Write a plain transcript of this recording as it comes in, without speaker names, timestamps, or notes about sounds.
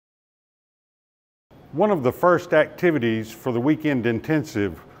One of the first activities for the weekend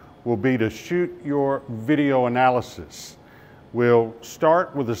intensive will be to shoot your video analysis. We'll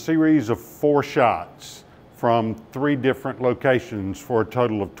start with a series of 4 shots from 3 different locations for a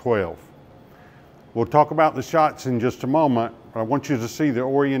total of 12. We'll talk about the shots in just a moment. I want you to see the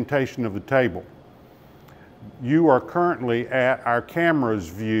orientation of the table. You are currently at our camera's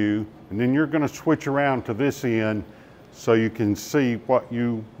view, and then you're going to switch around to this end so you can see what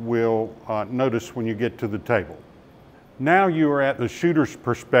you will notice when you get to the table. Now you are at the shooter's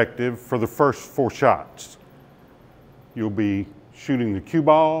perspective for the first 4 shots. You'll be shooting the cue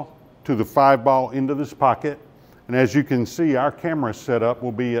ball to the 5 ball into this pocket, and as you can see, our camera setup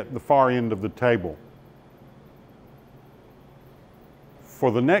will be at the far end of the table.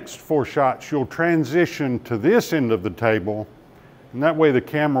 For the next 4 shots, you'll transition to this end of the table, and that way the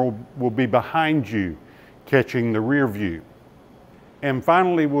camera will be behind you, catching the rear view. And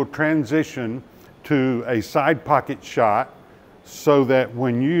finally, we'll transition to a side pocket shot so that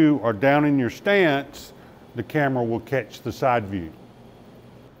when you are down in your stance, the camera will catch the side view.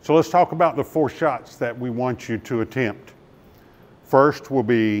 So let's talk about the 4 shots that we want you to attempt. First will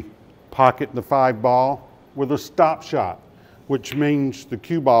be pocket the 5 ball with a stop shot, which means the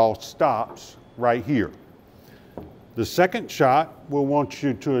cue ball stops right here. The second shot, we'll want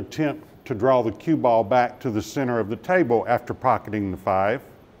you to attempt to draw the cue ball back to the center of the table after pocketing the 5.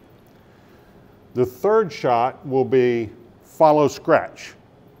 The third shot will be follow scratch.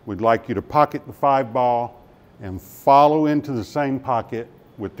 We'd like you to pocket the 5 ball and follow into the same pocket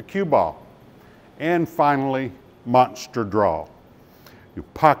with the cue ball. And finally, monster draw. You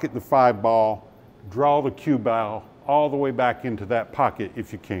pocket the 5 ball, draw the cue ball all the way back into that pocket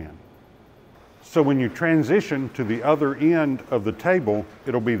if you can. So when you transition to the other end of the table,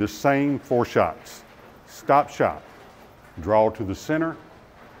 it'll be the same 4 shots. Stop shot, draw to the center,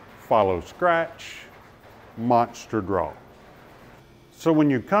 follow scratch, monster draw. So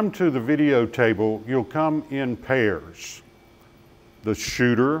when you come to the video table, you'll come in pairs. The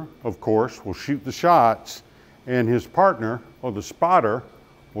shooter, of course, will shoot the shots, and his partner, or the spotter,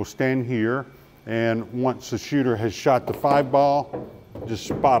 will stand here, and once the shooter has shot the 5 ball, just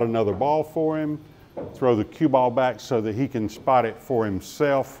spot another ball for him, throw the cue ball back so that he can spot it for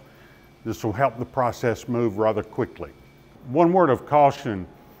himself. This will help the process move rather quickly. One word of caution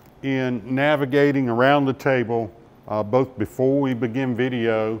in navigating around the table, both before we begin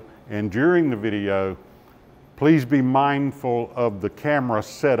video and during the video, please be mindful of the camera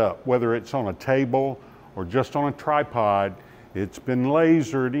setup, whether it's on a table or just on a tripod. It's been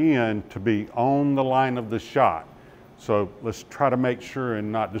lasered in to be on the line of the shot. So let's try to make sure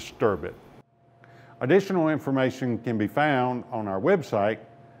and not disturb it. Additional information can be found on our website,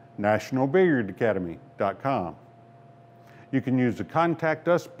 nationalbilliardacademy.com. You can use the Contact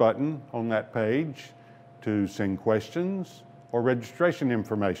Us button on that page to send questions or registration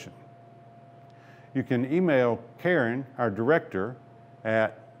information. You can email Karen, our director,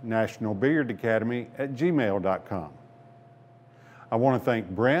 at nationalbilliardacademy@gmail.com. I want to thank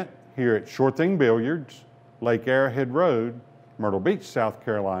Brent here at Sure Thing Billiards, Lake Arrowhead Road, Myrtle Beach, South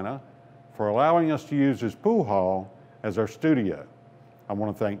Carolina, for allowing us to use his pool hall as our studio. I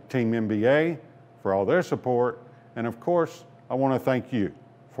want to thank Team MBA for all their support, and of course, I want to thank you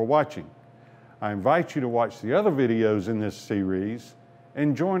for watching. I invite you to watch the other videos in this series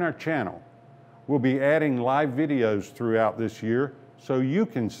and join our channel. We'll be adding live videos throughout this year so you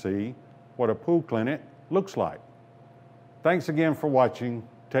can see what a pool clinic looks like. Thanks again for watching.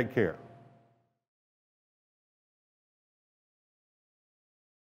 Take care.